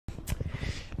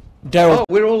Daryl. Oh,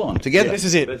 we're all on together. This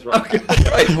is it. That's right. Okay,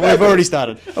 great. We've already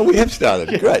started. Oh, we have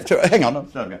started. Great. So, hang on. I'm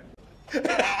starting.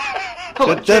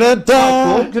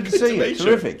 Da-da-da. Good to see you.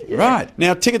 Terrific. Right.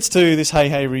 Now, tickets to this Hey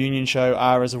Hey reunion show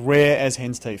are as rare as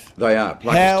hen's teeth. They are.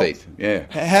 Plucker's teeth. Yeah.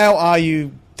 How are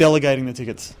you delegating the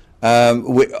tickets?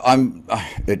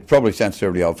 It probably sounds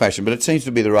terribly old-fashioned, but it seems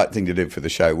to be the right thing to do for the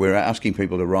show. We're asking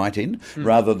people to write in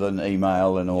rather than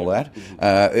email and all that.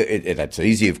 It's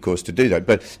easy, of course, to do that,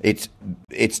 but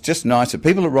it's just nice that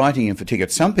people are writing in for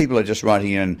tickets. Some people are just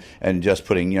writing in and just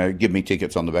putting, give me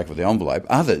tickets on the back of the envelope.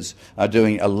 Others are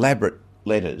doing elaborate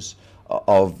letters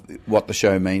of what the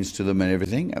show means to them and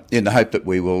everything, in the hope that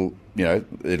we will,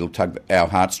 it'll tug our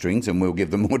heartstrings and we'll give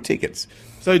them more tickets.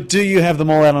 So do you have them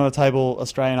all out on a table,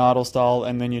 Australian Idol style,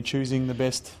 and then you're choosing the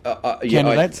best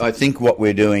candidates? I think what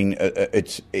we're doing,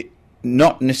 it's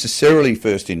not necessarily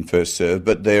first in, first served,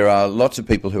 but there are lots of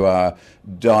people who are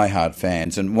diehard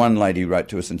fans. And one lady wrote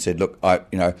to us and said, "Look,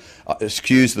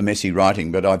 excuse the messy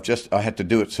writing, but I had to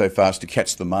do it so fast to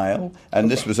catch the mail."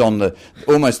 And this was on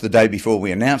almost the day before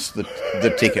we announced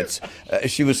the tickets.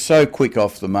 She was so quick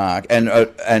off the mark, and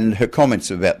her comments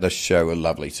about the show are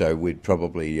lovely. So we'd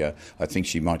probably, I think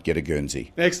she might get a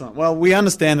Guernsey. Excellent. Well, we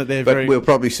understand that they're But we'll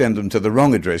probably send them to the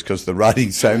wrong address because the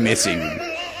writing's so messy.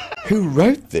 Who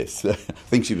wrote this? I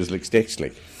think she was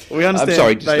dyslexic. We understand. I'm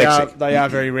sorry, dyslexic. They are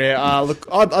very rare. Look,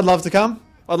 I'd love to come.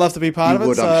 I'd love to be part of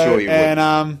it. I'm sure you would.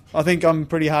 And I think I'm a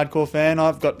pretty hardcore fan.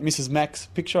 I've got Mrs. Mack's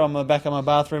picture on the back of my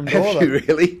bathroom door. Have you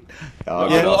really? Oh,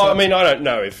 yeah. Well, I mean, I don't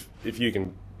know if you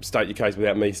can state your case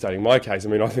without me stating my case. I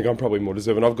mean, I think I'm probably more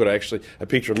deserving. I've got actually a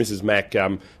picture of Mrs. Mack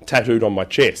tattooed on my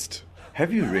chest.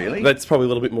 Have you really? That's probably a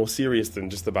little bit more serious than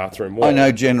just the bathroom wall. I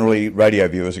know generally radio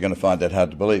viewers are going to find that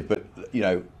hard to believe, but,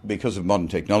 because of modern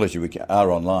technology, we are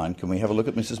online. Can we have a look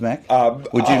at Mrs. Mack?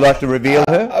 Would you like to reveal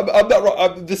her? I'm not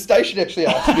right. The station actually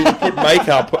asked me to put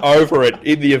makeup over it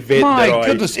in the event My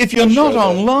goodness, if you're not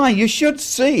online, you should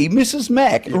see Mrs.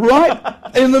 Mack right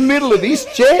in the middle of his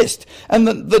chest. And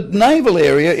the navel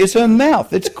area is her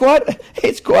mouth. It's quite,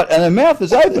 and her mouth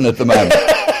is open at the moment.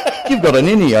 You've got an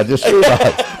innie, I just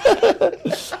realised.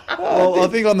 Well, I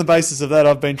think on the basis of that,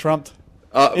 I've been trumped.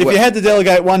 If you had to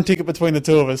delegate one ticket between the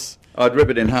two of us, I'd rip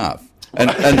it in half,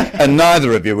 and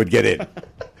neither of you would get in.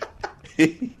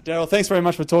 Daryl, thanks very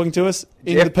much for talking to us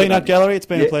in the Peanut Gallery. It's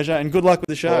been a pleasure, and good luck with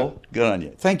the show. Well, good on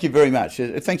you. Thank you very much.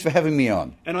 Thanks for having me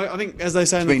on. And I think, as they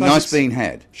say It's in the been classics, nice being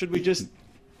had. should we just...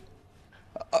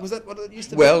 Was that what it used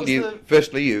to be? Well,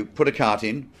 firstly you put a cart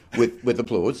in with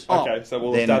applause. Okay, so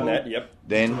we'll have done that, yep.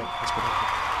 Then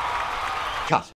cut.